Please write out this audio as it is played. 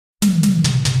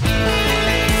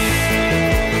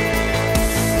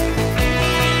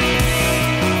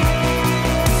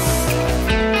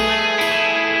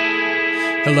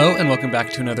Hello, and welcome back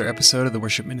to another episode of the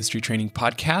Worship Ministry Training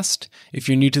Podcast. If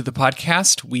you're new to the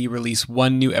podcast, we release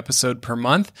one new episode per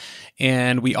month,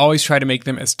 and we always try to make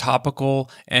them as topical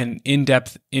and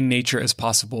in-depth in nature as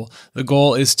possible. The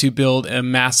goal is to build a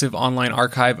massive online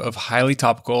archive of highly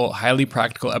topical, highly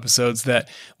practical episodes that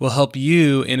will help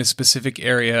you in a specific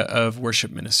area of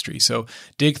worship ministry. So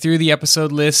dig through the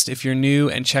episode list if you're new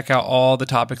and check out all the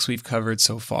topics we've covered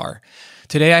so far.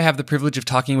 Today, I have the privilege of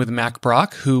talking with Mack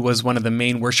Brock, who was one of the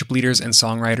main worship leaders and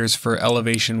songwriters for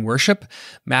Evelation Worship.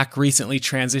 Mack recently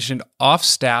transitioned off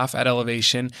staff at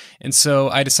Evelation, and so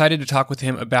I decided to talk with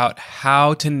him about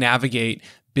how to navigate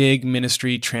big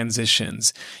ministry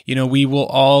transitions. You know, we will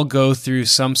all go through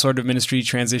some sort of ministry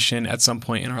transition at some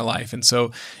point in our life. And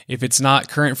so if it's not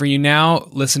current for you now,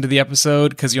 listen to the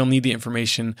episode because you'll need the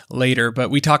information later.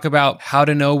 But we talk about how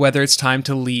to know whether it's time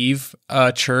to leave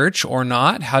a church or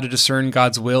not, how to discern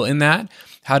God's will in that,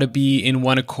 how to be in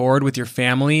one accord with your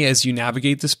family as you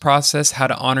navigate this process, how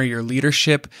to honor your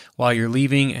leadership while you're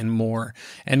leaving, and more.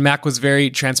 And Mack was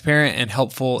very transparent and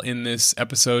helpful in this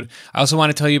episode. I also want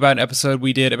to tell you about an episode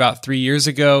we did about 3 years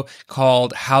ago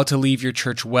called How to Leave Your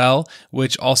Church Well,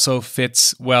 which also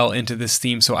fits well into this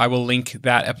theme. So I will link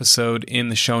that episode in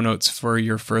the show notes for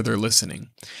your further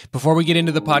listening. Before we get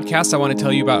into the podcast, I want to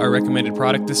tell you about our recommended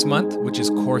product this month, which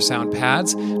is Core Sound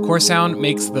Pads. Core Sound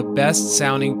makes the best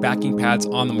sounding backing pads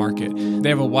on the market. They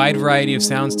have a wide variety of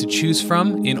sounds to choose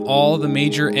from in all the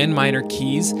major and minor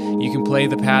keys. You can play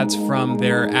the pads from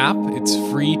their app. It's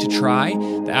free to try.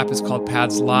 The app is called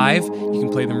Pads Live. You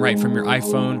can play them right from your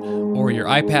iPhone or your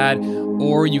iPad,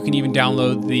 or you can even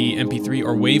download the MP3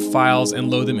 or WAV files and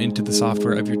load them into the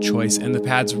software of your choice. And the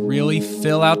pads really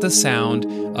fill out the sound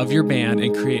of your band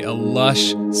and create a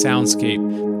lush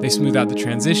soundscape. They smooth out the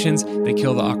transitions, they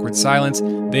kill the awkward silence.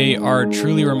 They are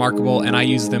truly remarkable, and I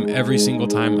use them every single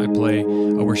time I play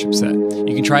a worship set.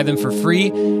 You can try them for free,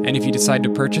 and if you decide to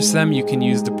purchase them, you can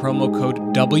use the promo code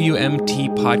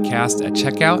WMTPodcast at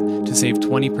checkout to save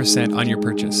 20% on your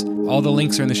purchase. All the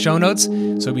links are in the show notes,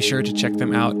 so be sure to check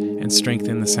them out and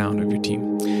strengthen the sound of your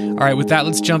team. All right, with that,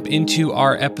 let's jump into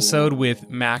our episode with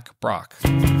Mack Brock.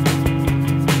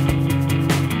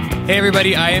 Hey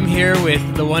everybody, I am here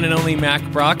with the one and only Mack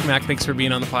Brock. Mack, thanks for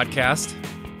being on the podcast.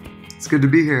 It's good to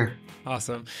be here.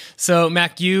 Awesome. So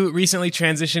Mack, you recently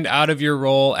transitioned out of your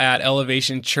role at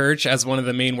Evelation Church as one of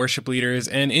the main worship leaders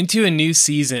and into a new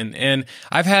season. And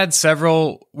I've had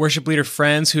several worship leader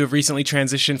friends who have recently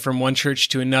transitioned from one church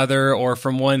to another or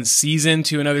from one season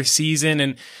to another season.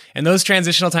 And those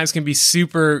transitional times can be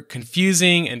super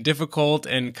confusing and difficult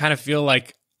and kind of feel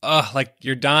like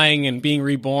you're dying and being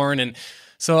reborn. And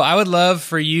so I would love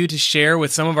for you to share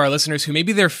with some of our listeners who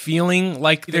maybe they're feeling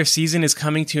like their season is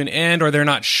coming to an end or they're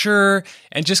not sure,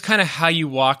 and just kind of how you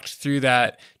walked through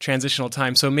that transitional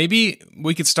time. So maybe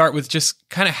we could start with just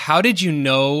kind of how did you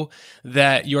know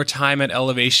that your time at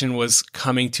Evelation was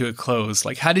coming to a close?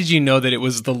 Like, how did you know that it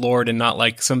was the Lord and not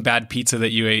like some bad pizza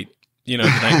that you ate, the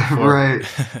night before? Right.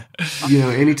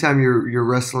 Anytime you're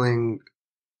wrestling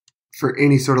for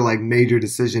any sort of like major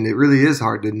decision, it really is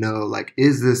hard to know, like,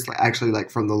 is this actually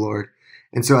like from the Lord?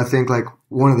 And so I think like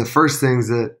one of the first things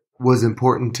that was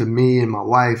important to me and my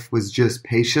wife was just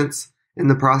patience in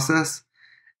the process.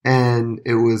 And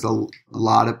it was a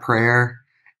lot of prayer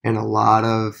and a lot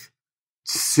of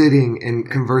sitting and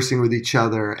conversing with each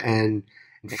other and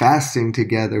fasting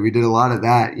together. We did a lot of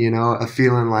that, a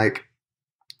feeling like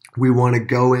we want to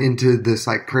go into this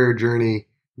like prayer journey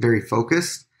very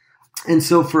focused. And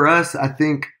so for us, I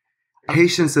think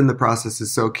patience in the process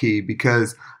is so key,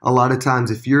 because a lot of times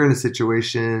if you're in a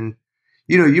situation,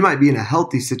 you might be in a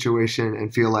healthy situation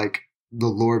and feel like the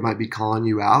Lord might be calling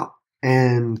you out,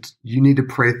 and you need to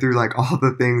pray through like all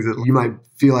the things that you might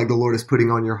feel like the Lord is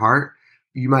putting on your heart.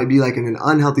 You might be like in an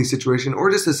unhealthy situation or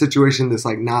just a situation that's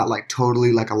like not like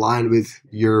totally like aligned with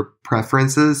your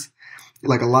preferences.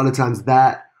 Like a lot of times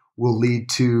that will lead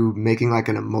to making like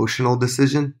an emotional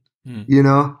decision,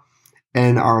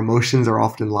 And our emotions are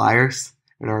often liars,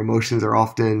 and our emotions are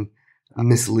often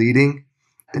misleading.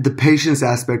 The patience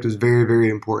aspect was very, very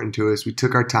important to us. We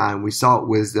took our time. We sought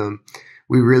wisdom.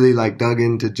 We really like dug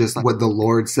into just like what the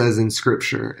Lord says in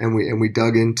Scripture, and we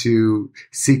dug into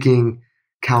seeking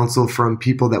counsel from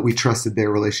people that we trusted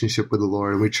their relationship with the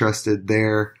Lord, and we trusted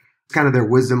their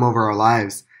wisdom over our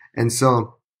lives. And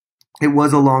so it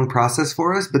was a long process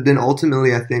for us, but then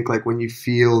ultimately I think like when you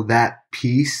feel that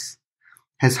peace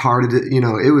has hardened it,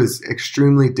 it was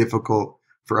extremely difficult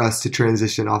for us to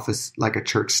transition off as like a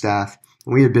church staff.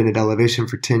 We had been at Evelation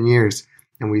for 10 years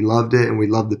and we loved it and we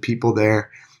loved the people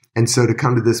there. And so to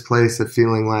come to this place of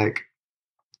feeling like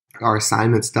our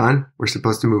assignments done. We're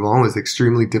supposed to move on. It was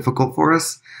extremely difficult for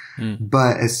us.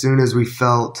 But as soon as we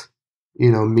felt,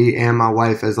 me and my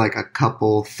wife as like a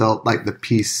couple felt like the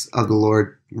peace of the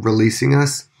Lord releasing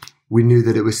us, we knew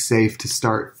that it was safe to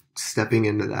start stepping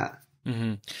into that.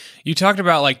 Mm-hmm. You talked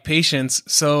about like patience.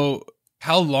 So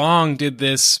how long did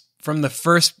this, from the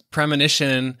first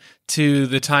premonition to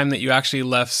the time that you actually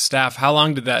left staff, how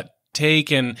long did that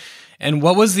take? And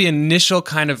what was the initial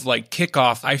kind of like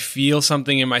kickoff? I feel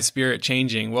something in my spirit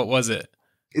changing. What was it?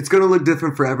 It's going to look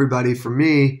different for everybody. For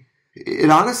me, it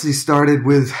honestly started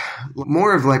with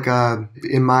more of like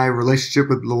in my relationship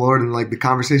with the Lord and like the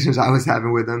conversations I was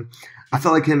having with him. I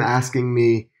felt like him asking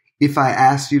me, if I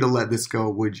asked you to let this go,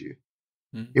 would you?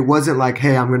 Mm-hmm. It wasn't like,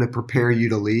 hey, I'm going to prepare you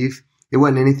to leave. It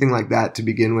wasn't anything like that to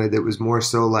begin with. It was more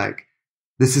so like,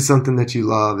 this is something that you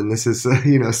love and this is,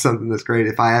 something that's great.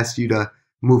 If I asked you to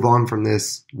move on from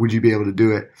this, would you be able to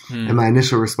do it? Mm-hmm. And my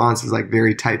initial response is like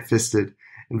very tight-fisted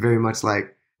and very much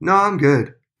like, no, I'm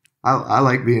good. I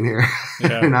like being here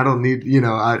and I don't need,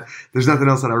 there's nothing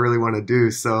else that I really want to do.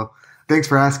 So thanks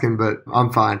for asking, but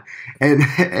I'm fine. And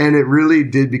it really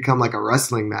did become like a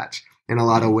wrestling match in a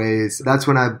lot of ways. That's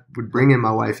when I would bring in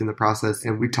my wife in the process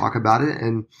and we'd talk about it.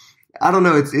 And I don't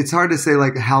know, it's hard to say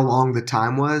like how long the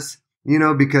time was,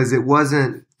 because it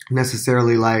wasn't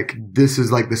necessarily like this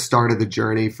is like the start of the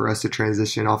journey for us to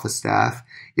transition off of staff.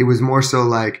 It was more so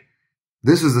like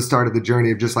this was the start of the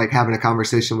journey of just like having a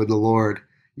conversation with the Lord,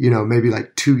 maybe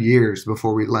like 2 years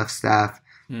before we left staff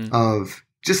of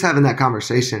just having that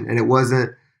conversation. And it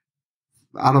wasn't,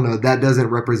 I don't know, that doesn't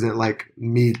represent like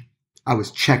me. I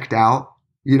was checked out,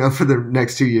 for the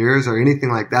next 2 years or anything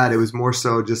like that. It was more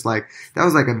so just like, that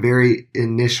was like a very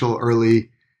initial early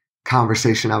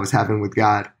conversation I was having with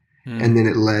God. And then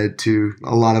it led to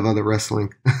a lot of other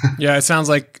wrestling. Yeah, it sounds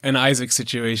like an Isaac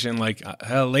situation, like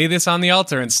lay this on the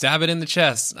altar and stab it in the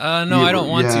chest. No, I don't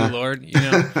want to, Lord.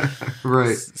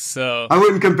 Right. So I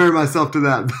wouldn't compare myself to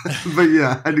that, but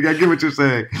yeah, I get what you're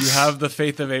saying. You have the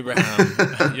faith of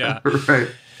Abraham. Yeah. Right.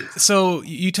 So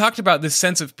you talked about this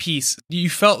sense of peace.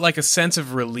 You felt like a sense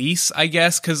of release, I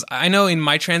guess, because I know in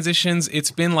my transitions,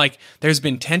 it's been like there's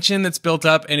been tension that's built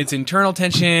up and it's internal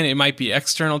tension. It might be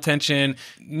external tension.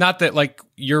 Not that like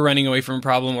you're running away from a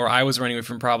problem or I was running away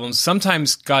from problems.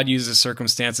 Sometimes God uses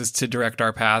circumstances to direct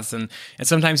our paths and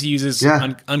sometimes he uses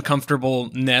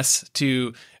uncomfortableness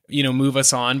to move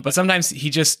us on. But sometimes he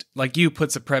just, like you,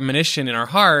 puts a premonition in our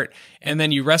heart and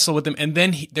then you wrestle with him. And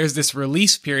then there's this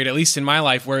release period, at least in my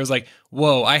life, where it was like,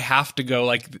 whoa, I have to go,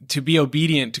 like to be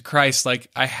obedient to Christ. Like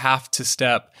I have to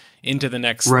step into the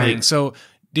next thing. So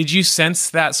did you sense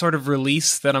that sort of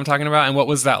release that I'm talking about? And what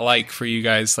was that like for you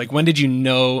guys? Like when did you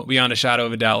know beyond a shadow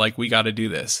of a doubt, like we got to do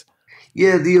this?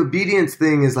 Yeah, the obedience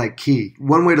thing is like key.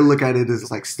 One way to look at it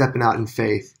is like stepping out in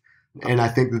faith. And I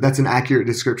think that's an accurate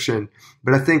description.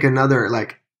 But I think another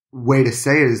like way to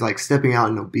say it is like stepping out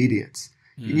in obedience.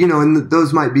 And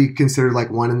those might be considered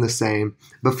like one and the same.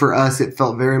 But for us, it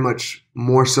felt very much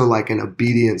more so like an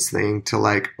obedience thing to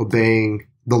like obeying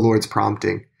the Lord's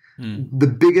prompting. The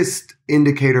biggest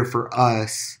indicator for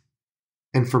us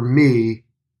and for me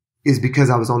is because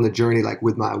I was on the journey like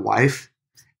with my wife.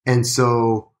 And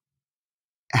so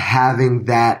having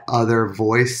that other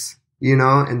voice,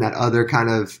 and that other kind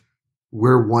of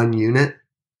we're one unit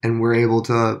and we're able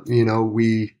to,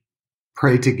 we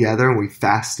pray together and we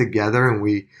fast together and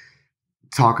we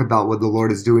talk about what the Lord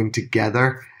is doing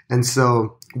together. And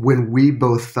so when we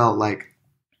both felt like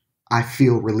I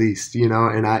feel released,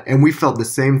 and we felt the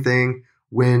same thing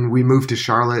when we moved to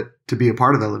Charlotte to be a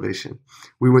part of Evelation.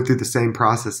 We went through the same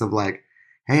process of like,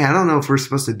 hey, I don't know if we're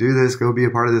supposed to do this, go be a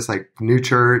part of this like new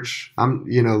church.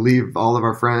 Leave all of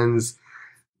our friends.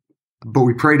 But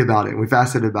we prayed about it and we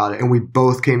fasted about it and we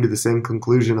both came to the same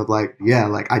conclusion of like, yeah,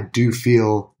 like I do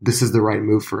feel this is the right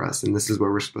move for us and this is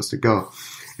where we're supposed to go.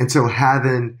 And so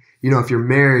having, if you're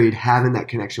married, having that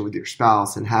connection with your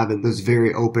spouse and having those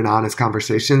very open, honest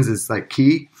conversations is like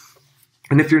key.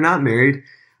 And if you're not married,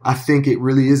 I think it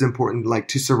really is important like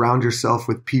to surround yourself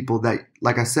with people that,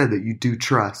 like I said, that you do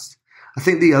trust. I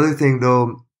think the other thing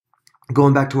though,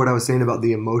 going back to what I was saying about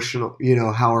the emotional,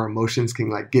 how our emotions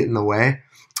can like get in the way.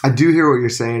 I do hear what you're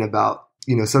saying about,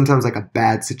 sometimes like a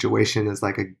bad situation is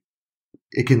like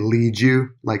it can lead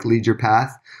your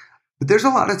path. But there's a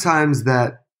lot of times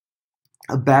that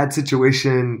a bad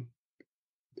situation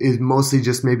is mostly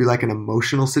just maybe like an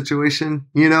emotional situation,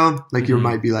 you know, like you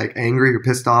might be like angry or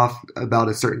pissed off about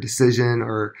a certain decision,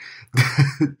 or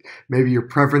maybe your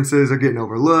preferences are getting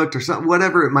overlooked or something,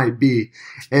 whatever it might be.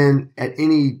 And at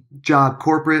any job,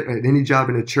 corporate, at any job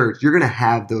in a church, you're going to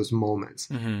have those moments,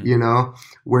 you know,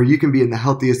 where you can be in the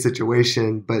healthiest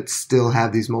situation, but still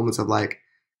have these moments of like,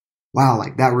 wow,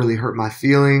 like that really hurt my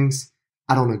feelings.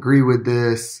 I don't agree with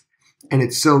this. And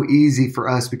it's so easy for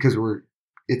us because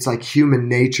it's like human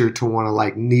nature to want to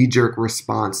like knee-jerk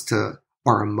response to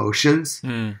our emotions.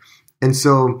 And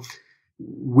so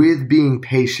with being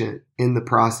patient in the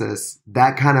process,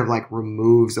 that kind of like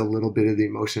removes a little bit of the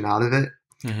emotion out of it.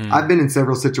 I've been in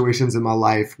several situations in my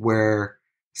life where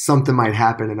something might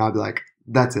happen and I'll be like,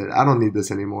 that's it. I don't need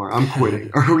this anymore. I'm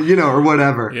quitting or, you know, or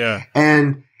whatever. Yeah.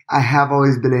 And I have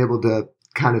always been able to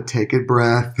kind of take a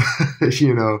breath,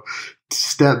 you know,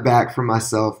 step back from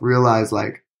myself, realize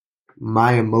like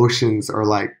my emotions are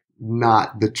like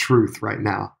not the truth right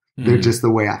now. They're just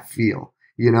the way I feel,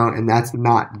 you know, and that's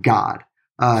not God.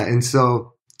 And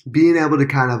so being able to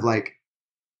kind of like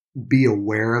be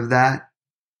aware of that,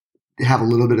 have a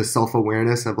little bit of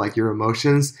self-awareness of like your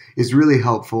emotions is really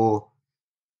helpful,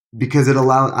 because it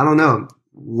allows, I don't know,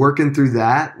 working through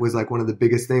that was like one of the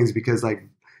biggest things, because like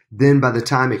then by the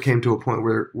time it came to a point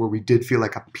where we did feel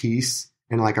like a peace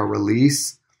and like a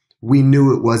release, we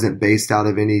knew it wasn't based out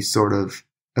of any sort of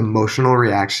emotional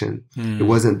reaction. It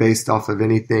wasn't based off of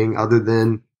anything other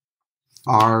than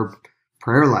our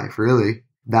prayer life, really.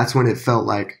 That's when it felt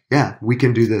like, yeah, we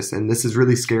can do this. And this is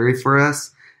really scary for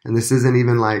us. And this isn't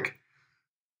even like,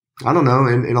 I don't know,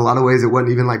 in a lot of ways, it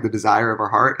wasn't even like the desire of our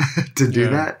heart to do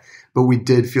that. But we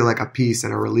did feel like a peace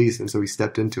and a release. And so we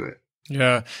stepped into it.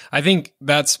 Yeah, I think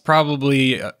that's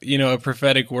probably, you know, a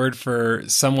prophetic word for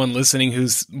someone listening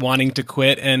who's wanting to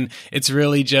quit. And it's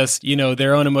really just, you know,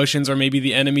 their own emotions or maybe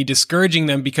the enemy discouraging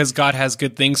them because God has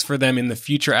good things for them in the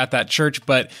future at that church,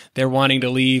 but they're wanting to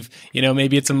leave. You know,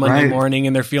 maybe it's a Monday morning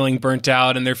and they're feeling burnt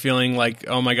out and they're feeling like,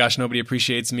 oh my gosh, nobody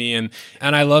appreciates me. And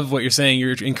I love what you're saying.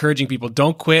 You're encouraging people,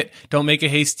 don't quit. Don't make a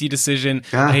hasty decision.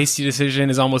 Yeah. A hasty decision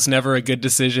is almost never a good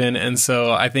decision. And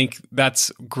so I think that's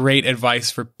great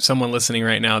advice for someone listening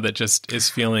right now that just is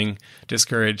feeling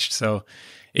discouraged. So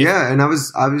yeah, and I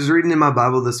was reading in my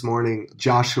Bible this morning,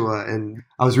 Joshua, and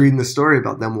I was reading the story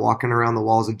about them walking around the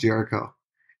walls of Jericho.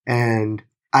 And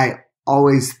I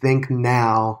always think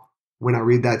now when I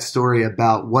read that story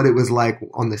about what it was like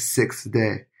on the 6th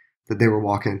day that they were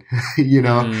walking, you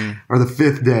know, or the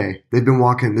 5th day. They've been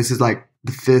walking. This is like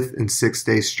the 5th and 6th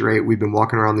day straight. We've been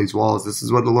walking around these walls. This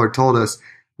is what the Lord told us.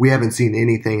 We haven't seen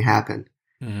anything happen.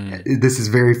 This is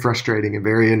very frustrating and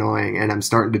very annoying. And I'm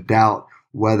starting to doubt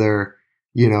whether,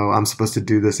 you know, I'm supposed to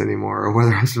do this anymore or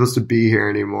whether I'm supposed to be here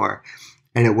anymore.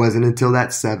 And it wasn't until that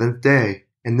 7th day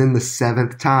and then the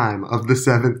 7th time of the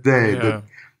 7th day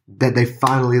that they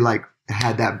finally like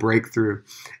had that breakthrough.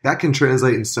 That can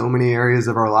translate in so many areas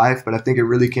of our life, but I think it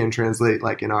really can translate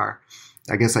like in our,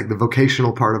 I guess like the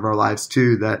vocational part of our lives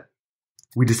too, that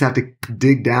we just have to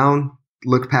dig down,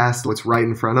 look past what's right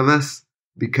in front of us,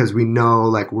 because we know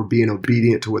like we're being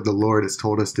obedient to what the Lord has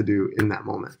told us to do in that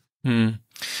moment.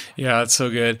 Yeah, that's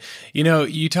so good. You know,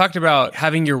 you talked about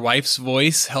having your wife's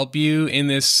voice help you in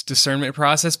this discernment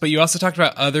process, but you also talked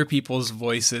about other people's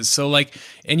voices. So like,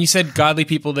 and you said godly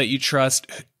people that you trust.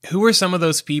 Who are some of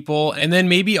those people? And then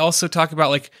maybe also talk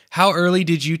about like, how early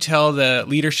did you tell the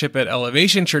leadership at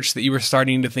Evelation Church that you were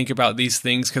starting to think about these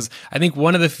things? Because I think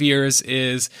one of the fears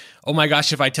is, oh my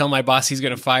gosh, if I tell my boss he's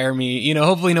going to fire me, you know,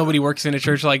 hopefully nobody works in a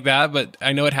church like that, but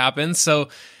I know it happens. So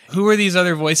who are these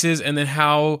other voices? And then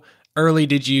how early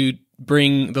did you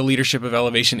bring the leadership of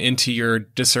Evelation into your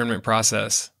discernment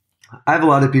process? I have a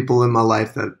lot of people in my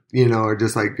life that, you know, are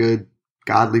just like good,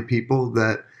 godly people,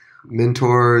 that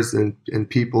mentors and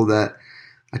people that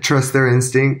I trust their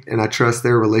instinct and I trust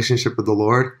their relationship with the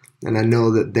Lord. And I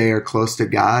know that they are close to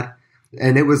God.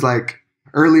 And it was like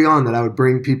early on that I would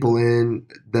bring people in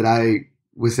that I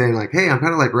was saying like, hey, I'm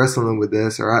kind of like wrestling with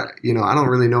this, or I don't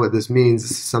really know what this means.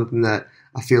 This is something that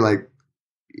I feel like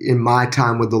in my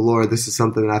time with the Lord, this is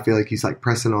something that I feel like he's like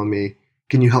pressing on me.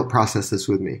 Can you help process this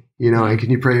with me? You know, and can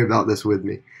you pray about this with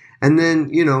me? And then,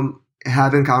 you know,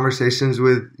 having conversations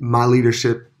with my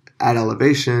leadership at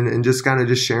Evelation and just kind of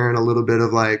just sharing a little bit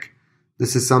of like,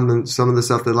 this is some of the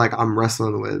stuff that like I'm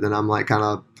wrestling with and I'm like kind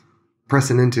of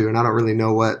pressing into, and I don't really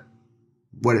know what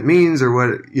it means or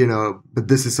what, you know, but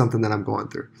this is something that I'm going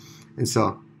through. And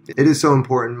so it is so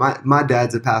important. My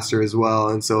dad's a pastor as well.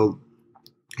 And so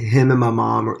him and my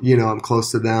mom, you know, I'm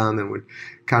close to them and would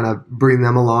kind of bring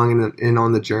them along in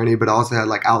on the journey, but I also had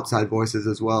like outside voices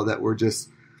as well that were just,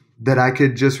 that I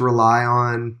could just rely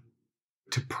on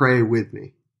to pray with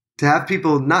me. To have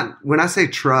people not, when I say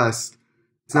trust,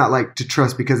 it's not like to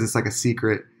trust because it's like a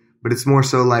secret, but it's more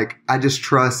so like, I just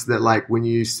trust that like when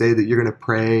you say that you're going to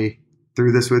pray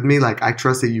through this with me, like I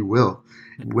trust that you will.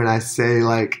 When I say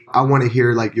like, I want to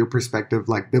hear like your perspective,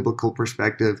 like biblical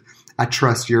perspective, I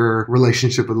trust your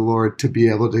relationship with the Lord to be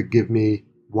able to give me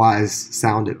wise,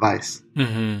 sound advice.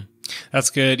 Mm-hmm. That's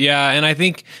good. Yeah. And I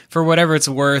think for whatever it's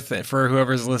worth, for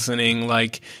whoever's listening,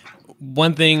 like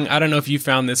one thing, I don't know if you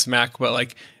found this, Mac, but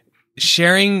like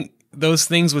sharing those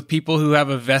things with people who have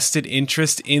a vested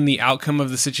interest in the outcome of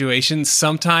the situation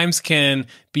sometimes can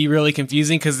be really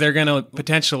confusing because they're going to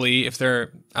potentially, if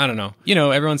they're, I don't know,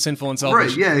 everyone's sinful and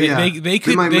selfish. Right, yeah.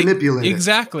 They might manipulate it.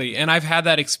 Exactly. And I've had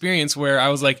that experience where I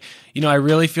was like, I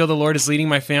really feel the Lord is leading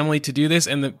my family to do this.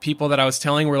 And the people that I was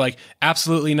telling were like,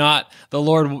 absolutely not. The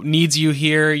Lord needs you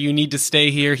here. You need to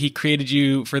stay here. He created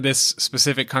you for this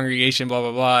specific congregation, blah,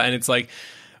 blah, blah. And it's like,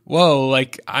 whoa,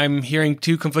 like I'm hearing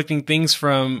two conflicting things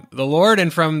from the Lord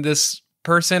and from this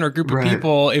person or group of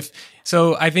people.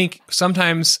 So I think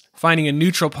sometimes finding a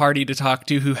neutral party to talk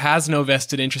to who has no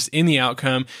vested interest in the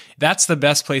outcome, that's the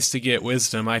best place to get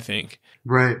wisdom, I think.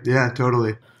 Right. Yeah,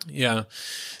 totally. Yeah.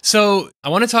 So I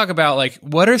want to talk about like,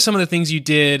 what are some of the things you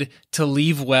did to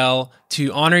leave well,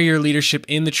 to honor your leadership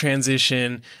in the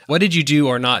transition? What did you do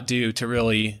or not do to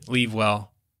really leave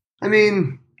well? I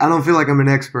mean, I don't feel like I'm an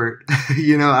expert.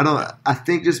 I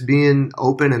think just being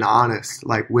open and honest,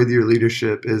 like with your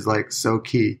leadership is like so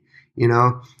key,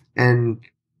 and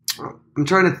I'm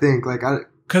trying to think like,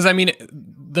 because I mean,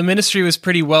 the ministry was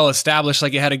pretty well established.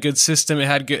 Like it had a good system. It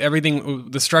had good, everything,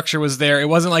 the structure was there. It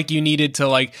wasn't like you needed to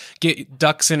like get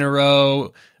ducks in a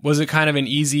row. Was it kind of an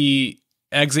easy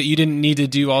exit? You didn't need to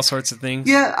do all sorts of things.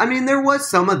 Yeah. I mean, there was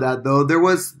some of that though. There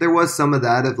was some of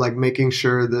that of like making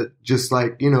sure that just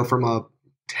like, from a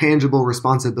tangible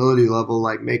responsibility level,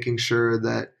 like making sure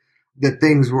that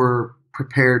things were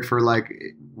prepared for like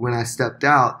when I stepped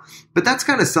out. But that's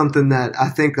kind of something that I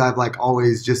think I've like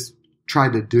always just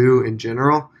tried to do in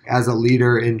general as a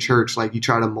leader in church. Like you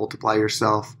try to multiply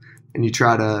yourself and you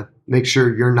try to make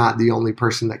sure you're not the only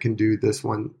person that can do this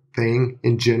one thing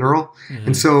in general. Mm-hmm.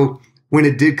 And so when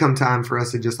it did come time for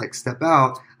us to just like step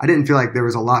out, I didn't feel like there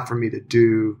was a lot for me to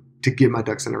do to get my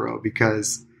ducks in a row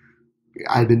because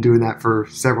I'd been doing that for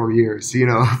several years,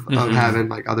 mm-hmm. of having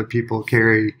like other people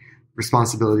carry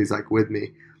responsibilities like with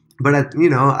me. But,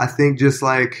 I think just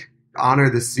like honor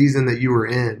the season that you were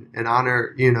in and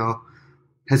honor,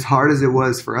 as hard as it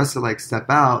was for us to like step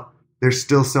out, there's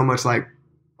still so much like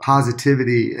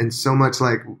positivity and so much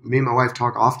like me and my wife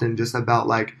talk often just about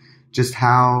like just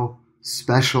how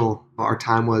special our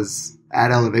time was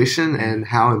at Elevation and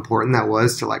how important that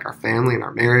was to like our family and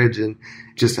our marriage and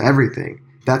just everything.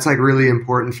 That's like really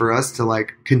important for us to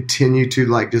like continue to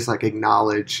like just like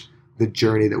acknowledge the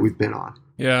journey that we've been on.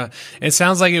 Yeah. It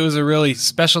sounds like it was a really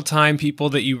special time, people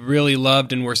that you really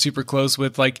loved and were super close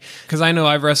with. Like, because I know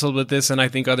I've wrestled with this and I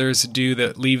think others do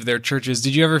that leave their churches.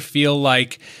 Did you ever feel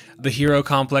like the hero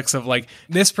complex of like,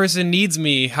 this person needs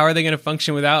me. How are they going to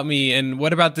function without me? And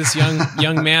what about this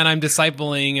young man I'm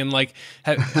discipling? And like,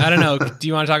 I don't know. Do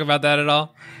you want to talk about that at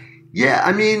all? Yeah.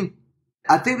 I mean,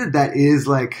 I think that is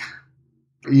like,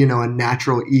 a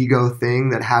natural ego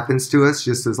thing that happens to us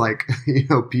just as like,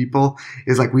 people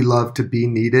is like, we love to be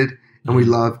needed and we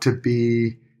love to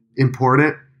be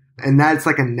important. And that's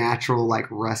like a natural, like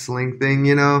wrestling thing,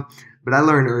 but I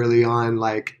learned early on,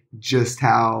 like just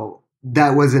how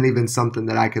that wasn't even something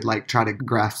that I could like try to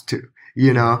grasp to,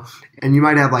 and you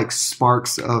might have like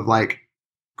sparks of like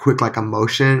quick, like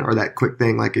emotion or that quick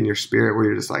thing, like in your spirit where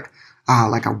you're just like,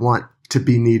 like I want to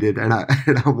be needed and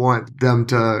I want them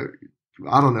to,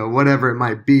 I don't know, whatever it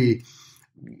might be.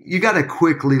 You got to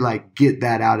quickly like get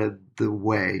that out of the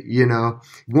way,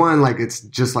 One, like it's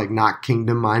just like not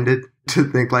kingdom minded to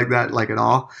think like that, like at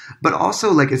all. But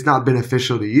also like it's not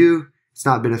beneficial to you. It's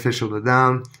not beneficial to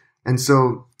them. And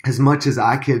so as much as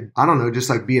I could, I don't know, just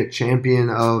like be a champion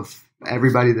of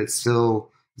everybody that's still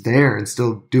there and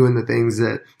still doing the things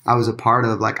that I was a part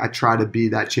of, like I try to be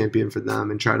that champion for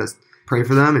them and try to pray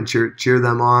for them and cheer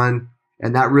them on.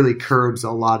 And that really curbs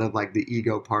a lot of like the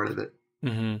ego part of it.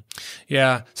 Mm-hmm.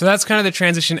 Yeah. So that's kind of the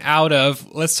transition out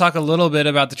of. Let's talk a little bit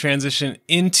about the transition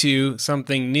into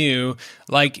something new,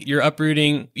 like your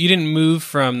uprooting. You didn't move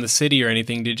from the city or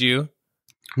anything, did you?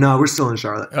 No, we're still in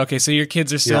Charlotte. Okay. So your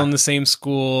kids are still in the same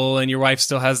school and your wife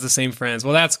still has the same friends.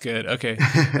 Well, that's good. Okay.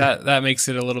 that makes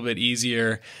it a little bit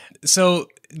easier. So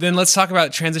then let's talk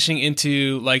about transitioning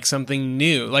into like something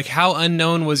new. Like how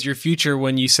unknown was your future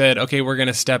when you said, okay, we're going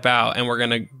to step out and we're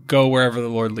going to go wherever the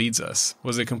Lord leads us?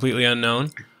 Was it completely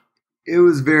unknown? It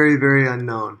was very, very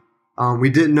unknown. We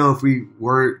didn't know if we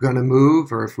were going to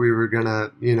move or if we were going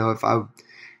to, if I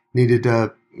needed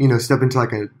to, step into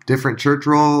like a different church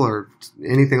role or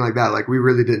anything like that. Like we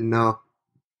really didn't know.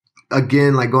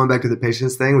 Again, like going back to the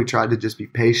patience thing, we tried to just be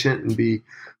patient and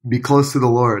be close to the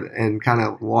Lord and kind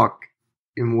of walk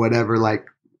in whatever like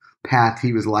path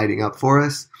he was lighting up for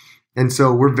us. And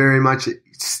so we're very much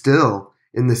still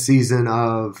in the season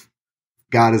of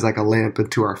God is like a lamp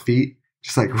unto our feet,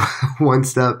 just like one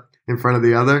step in front of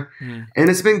the other. And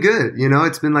it's been good.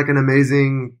 It's been like an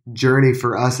amazing journey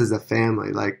for us as a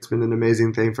family. Like it's been an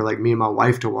amazing thing for like me and my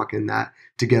wife to walk in that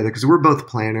together because we're both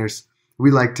planners. We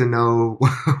like to know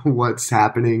what's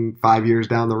happening 5 years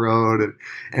down the road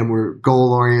and we're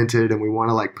goal oriented and we want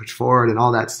to like push forward and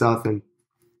all that stuff. And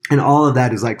all of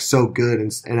that is like so good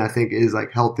and I think is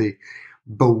like healthy,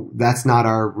 but that's not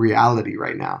our reality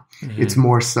right now. It's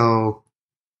more so,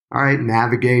 all right,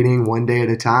 navigating one day at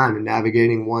a time and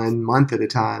navigating 1 month at a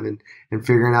time and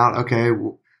figuring out, okay,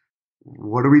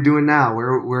 what are we doing now? Where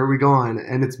are we going?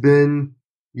 And it's been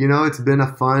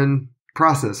a fun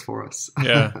process for us.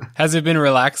 Yeah. Has it been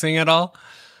relaxing at all?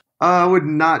 I would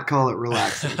not call it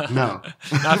relaxing. No.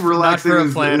 Relaxing not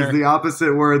is the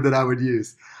opposite word that I would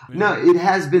use. No, it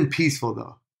has been peaceful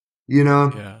though.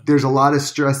 There's a lot of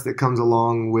stress that comes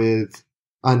along with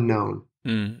unknown.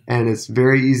 And it's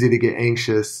very easy to get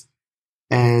anxious.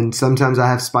 And sometimes I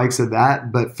have spikes of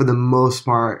that, but for the most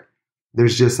part,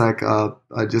 there's just like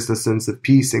just a sense of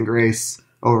peace and grace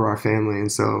over our family.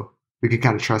 And so we can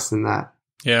kind of trust in that.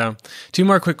 Yeah. 2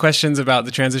 more quick questions about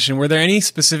the transition. Were there any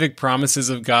specific promises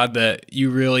of God that you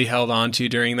really held on to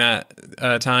during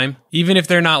that time? Even if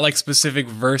they're not like specific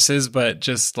verses, but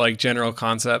just like general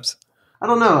concepts? I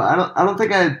don't know. I don't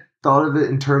think I thought of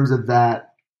it in terms of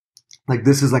that. Like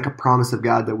this is like a promise of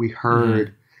God that we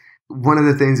heard. One of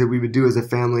the things that we would do as a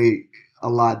family a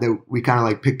lot that we kind of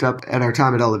like picked up at our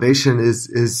time at Elevation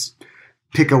is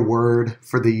pick a word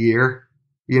for the year.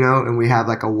 And we have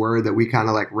like a word that we kind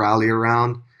of like rally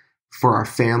around for our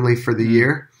family for the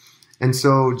year. And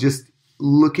so just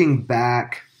looking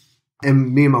back,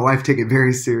 and me and my wife take it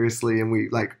very seriously, and we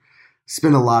like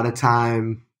spend a lot of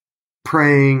time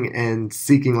praying and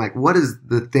seeking like, what is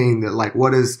the thing that like,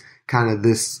 what is kind of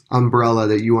this umbrella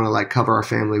that you want to like cover our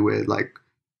family with? Like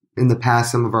in the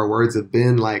past, some of our words have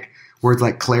been like words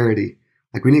like clarity.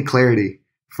 Like we need clarity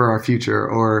for our future,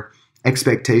 or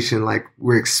expectation, like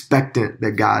we're expectant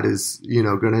that God is,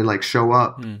 going to like show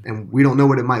up and we don't know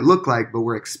what it might look like, but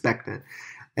we're expectant.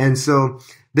 And so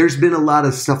there's been a lot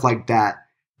of stuff like that.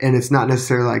 And it's not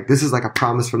necessarily like this is like a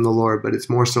promise from the Lord, but it's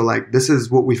more so like this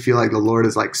is what we feel like the Lord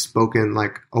has like spoken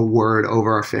like a word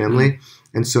over our family.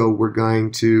 And so we're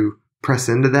going to press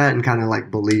into that and kind of like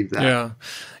believe that.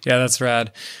 Yeah, that's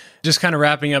rad. Just kind of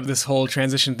wrapping up this whole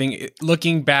transition thing,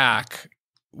 looking back,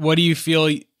 what do you feel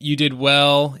you did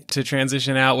well to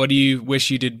transition out? What do you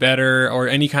wish you did better, or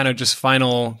any kind of just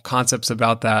final concepts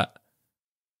about that?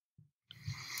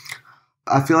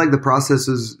 I feel like the process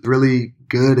was really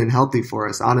good and healthy for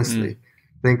us, honestly.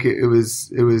 I think it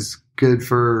was good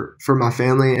for my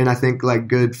family, and I think like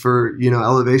good for,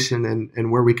 Elevation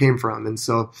and where we came from. And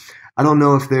so I don't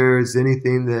know if there's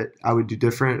anything that I would do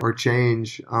different or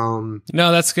change. No,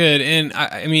 that's good. And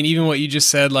I mean, even what you just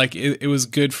said, like it was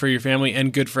good for your family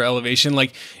and good for Elevation.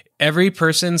 Like every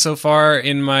person so far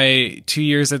in my 2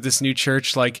 years at this new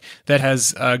church, like that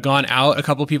has gone out, a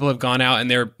couple people have gone out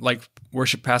and they're like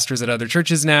worship pastors at other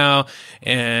churches now,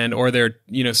 or they're,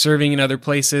 serving in other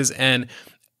places. And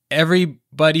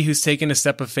everybody who's taken a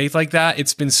step of faith like that,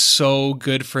 it's been so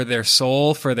good for their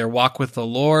soul, for their walk with the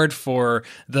Lord, for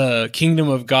the kingdom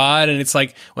of God. And it's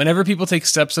like whenever people take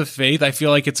steps of faith, I feel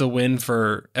like it's a win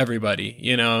for everybody,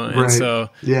 And right. So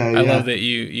I love that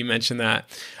you mentioned that.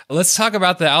 Let's talk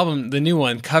about the album, the new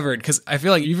one, Covered, because I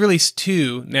feel like you've released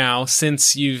 2 now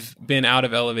since you've been out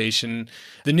of Elevation.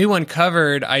 The new one,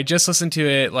 Covered, I just listened to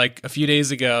it like a few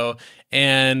days ago,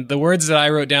 and the words that I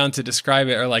wrote down to describe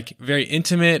it are like very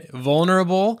intimate,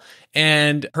 vulnerable,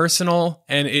 and personal.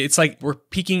 And it's like we're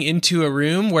peeking into a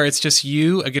room where it's just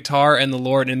you, a guitar, and the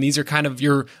Lord. And these are kind of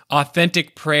your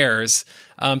authentic prayers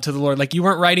to the Lord. Like you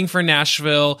weren't writing for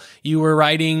Nashville, you were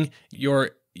writing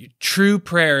your true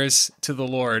prayers to the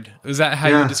Lord. Is that how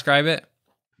you describe it?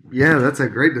 Yeah, that's a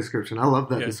great description. I love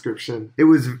that description. It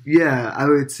was, I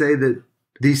would say that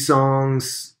these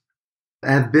songs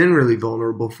have been really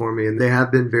vulnerable for me, and they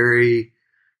have been very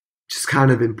just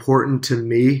kind of important to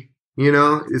me.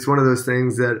 It's one of those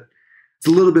things that it's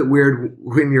a little bit weird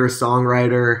when you're a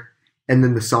songwriter and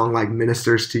then the song like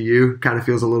ministers to you, kind of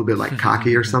feels a little bit like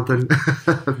cocky or something.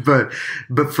 but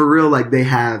for real, like they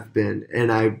have been.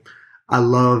 And I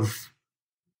love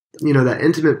that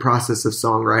intimate process of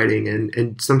songwriting,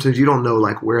 and sometimes you don't know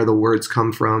like where the words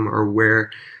come from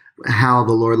or how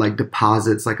the Lord like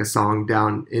deposits like a song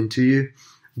down into you.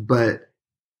 But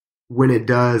when it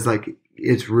does, like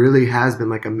it really has been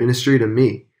like a ministry to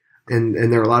me. And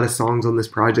there are a lot of songs on this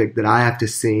project that I have to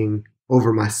sing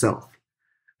over myself.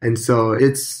 And so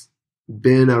it's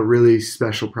been a really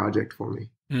special project for me.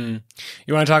 You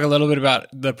want to talk a little bit about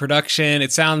the production?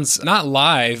 It sounds not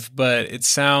live, but it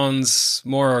sounds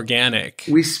more organic.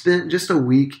 We spent just a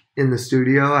week in the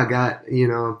studio. I got,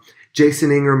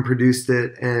 Jason Ingram produced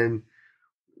it, and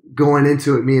going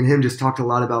into it, me and him just talked a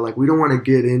lot about like, we don't want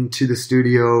to get into the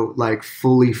studio like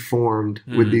fully formed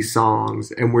with these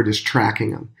songs and we're just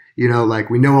tracking them. Like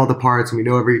we know all the parts and we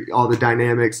know all the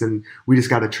dynamics, and we just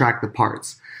got to track the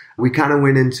parts. We kind of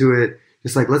went into it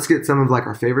just like, let's get some of like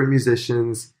our favorite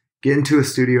musicians, get into a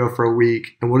studio for a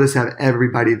week, and we'll just have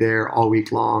everybody there all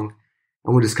week long.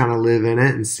 And we'll just kind of live in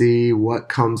it and see what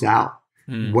comes out,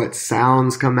 what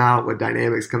sounds come out, what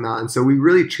dynamics come out. And so we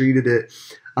really treated it.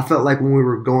 I felt like when we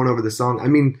were going over the song, I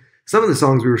mean, some of the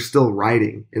songs we were still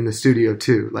writing in the studio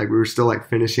too. Like we were still like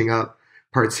finishing up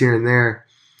parts here and there.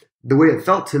 The way it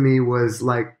felt to me was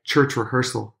like church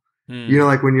rehearsal.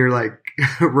 Like when you're like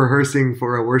rehearsing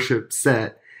for a worship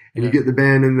set, and you get the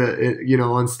band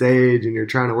on stage, and you're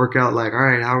trying to work out like, all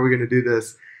right, how are we going to do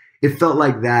this? It felt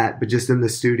like that, but just in the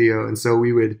studio. And so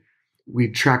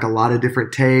we'd track a lot of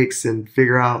different takes and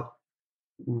figure out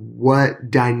what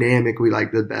dynamic we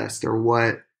like the best, or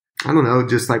what, I don't know,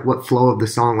 just like what flow of the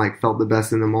song like felt the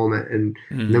best in the moment. And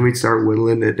then we'd start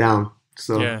whittling it down.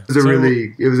 So it was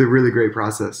a really great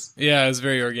process. Yeah, it was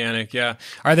very organic. Yeah.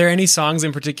 Are there any songs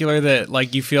in particular that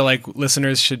like you feel like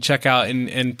listeners should check out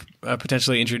and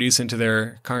potentially introduce into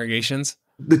their congregations?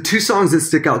 The two songs that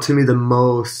stick out to me the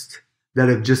most that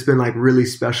have just been like really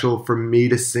special for me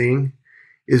to sing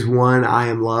is one, I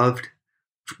Am Loved,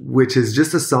 which is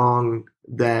just a song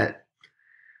that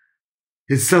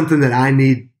is something that I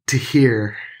need to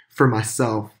hear for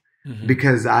myself.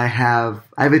 Because I have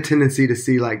a tendency to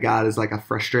see like God as like a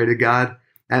frustrated God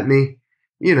at me,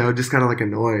 just kind of like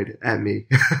annoyed at me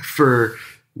for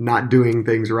not doing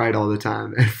things right all the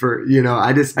time. And for,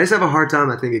 I just have a hard time,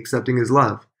 I think, accepting his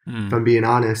love, if I'm being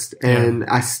honest. And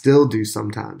I still do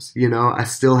sometimes, I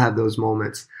still have those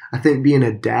moments. I think being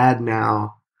a dad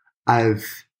now, I've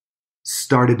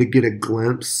started to get a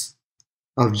glimpse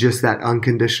of just that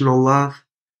unconditional love.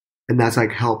 And that's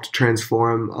like helped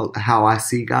transform how I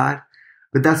see God.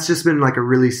 But that's just been like a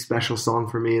really special song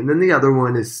for me. And then the other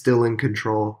one is Still in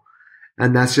Control.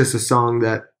 And that's just a song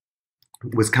that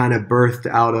was kind of birthed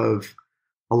out of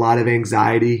a lot of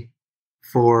anxiety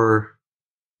for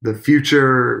the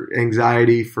future,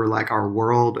 anxiety for like our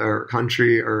world or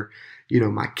country or,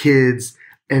 my kids,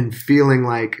 and feeling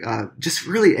like just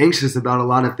really anxious about a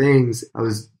lot of things. I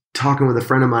was talking with a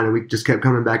friend of mine, and we just kept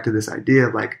coming back to this idea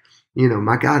of like,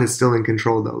 my God is still in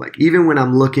control though. Like even when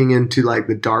I'm looking into like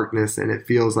the darkness and it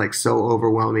feels like so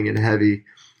overwhelming and heavy,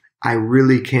 I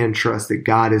really can trust that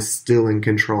God is still in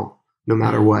control no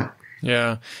matter what.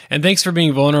 Yeah. And thanks for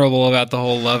being vulnerable about the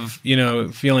whole love,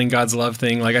 feeling God's love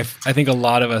thing. Like I think a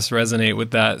lot of us resonate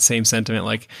with that same sentiment.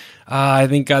 Like, I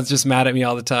think God's just mad at me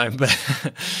all the time, but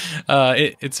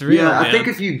it's real. Yeah. I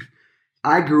think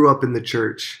I grew up in the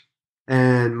church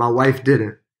and my wife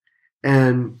didn't.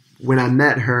 And when I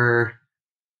met her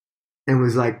and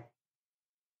was like,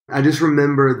 I just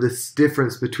remember this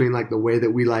difference between like the way that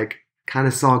we like kind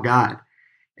of saw God.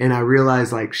 And I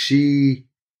realized like she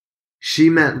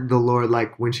met the Lord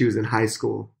like when she was in high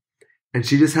school, and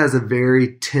she just has a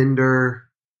very tender,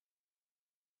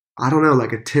 I don't know,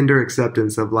 like a tender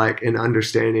acceptance of like an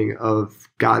understanding of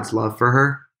God's love for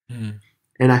her.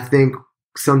 And I think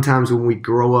sometimes when we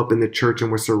grow up in the church and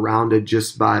we're surrounded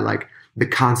just by like the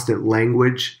constant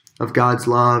language of God's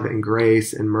love and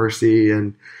grace and mercy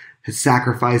and his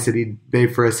sacrifice that he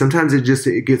made for us, sometimes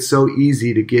it gets so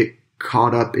easy to get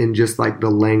caught up in just like the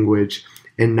language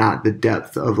and not the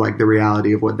depth of like the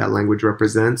reality of what that language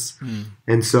represents.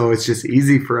 And so it's just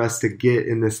easy for us to get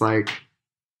in this, like,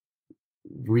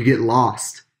 we get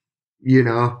lost, in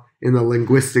the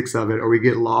linguistics of it, or we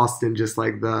get lost in just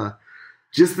like the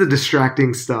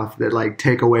distracting stuff that like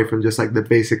take away from just like the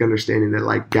basic understanding that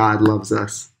like God loves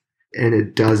us. And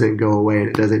it doesn't go away and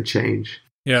it doesn't change.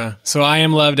 Yeah. So I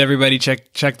Am Loved, everybody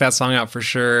check that song out for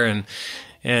sure,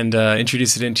 and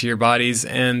introduce it into your bodies,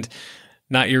 and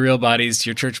not your real bodies,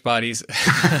 your church bodies.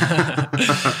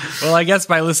 Well, I guess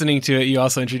by listening to it, you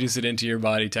also introduce it into your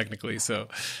body technically. So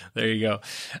there you go.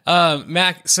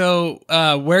 Mack, so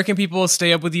where can people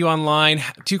stay up with you online?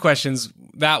 Two questions.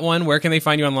 that one, where can they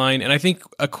find you online? And I think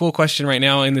a cool question right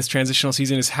now in this transitional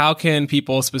season is how can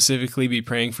people specifically be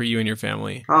praying for you and your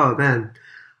family? Oh, man.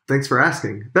 Thanks for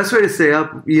asking. Best way to stay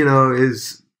up,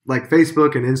 is like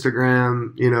Facebook and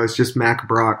Instagram. It's just Mack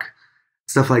Brock,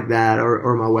 stuff like that,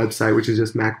 or my website, which is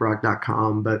just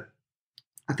mackbrock.com. But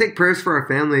I think prayers for our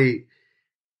family,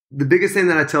 the biggest thing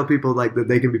that I tell people like that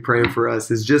they can be praying for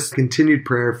us is just continued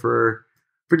prayer for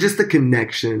just the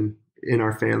connection in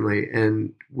our family.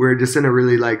 And we're just in a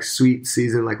really like sweet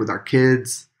season, like with our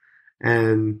kids.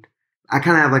 And I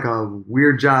kind of have like a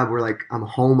weird job where like I'm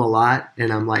home a lot,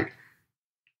 and I'm like,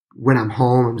 when I'm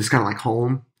home, I'm just kind of like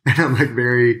home, and I'm like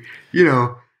very,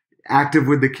 active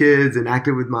with the kids and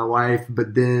active with my wife.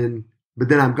 But then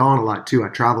I'm gone a lot too. I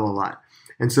travel a lot.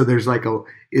 And so there's like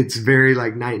it's very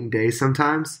like night and day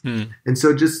sometimes. And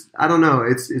so just, I don't know,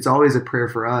 it's always a prayer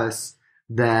for us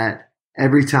that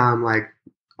every time like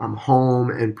I'm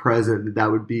home and present,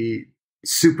 that would be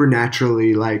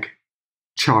supernaturally like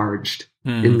charged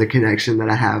in the connection that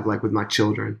I have like with my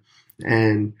children.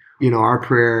 And, our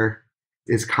prayer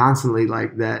is constantly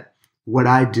like that what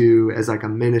I do as like a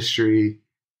ministry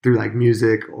through like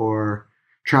music or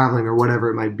traveling or whatever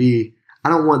it might be, I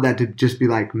don't want that to just be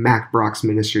like Mack Brock's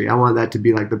ministry. I want that to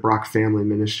be like the Brock family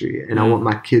ministry. And I want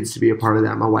my kids to be a part of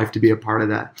that, my wife to be a part of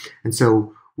that. And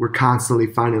so we're constantly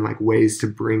finding like ways to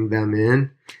bring them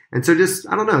in. And so just,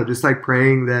 I don't know, just like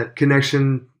praying that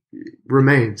connection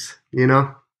remains,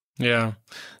 Yeah,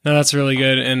 no, that's really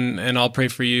good. And I'll pray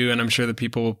for you. And I'm sure the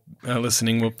people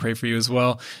listening will pray for you as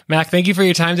well. Mack, thank you for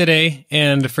your time today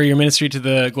and for your ministry to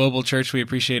the global church. We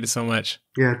appreciate it so much.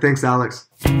 Yeah. Thanks, Alex.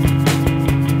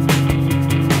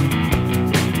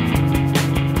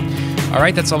 All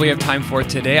right, that's all we have time for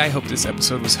today. I hope this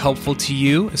episode was helpful to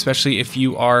you, especially if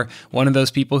you are one of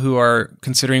those people who are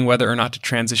considering whether or not to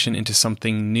transition into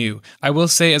something new. I will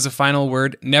say as a final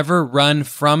word, never run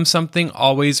from something,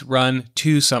 always run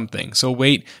to something. So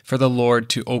wait for the Lord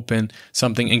to open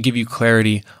something and give you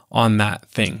clarity on that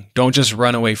thing. Don't just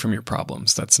run away from your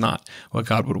problems. That's not what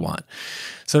God would want.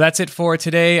 So that's it for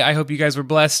today. I hope you guys were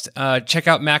blessed. Check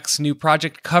out Mack's new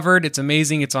project, Covered. It's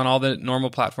amazing. It's on all the normal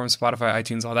platforms, Spotify,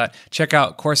 iTunes, all that. Check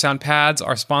out Core Sound Pads,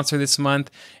 our sponsor this month,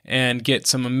 and get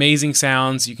some amazing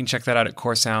sounds. You can check that out at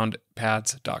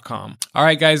coresoundpads.com. All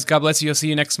right, guys, God bless you. I'll see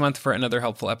you next month for another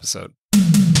helpful episode.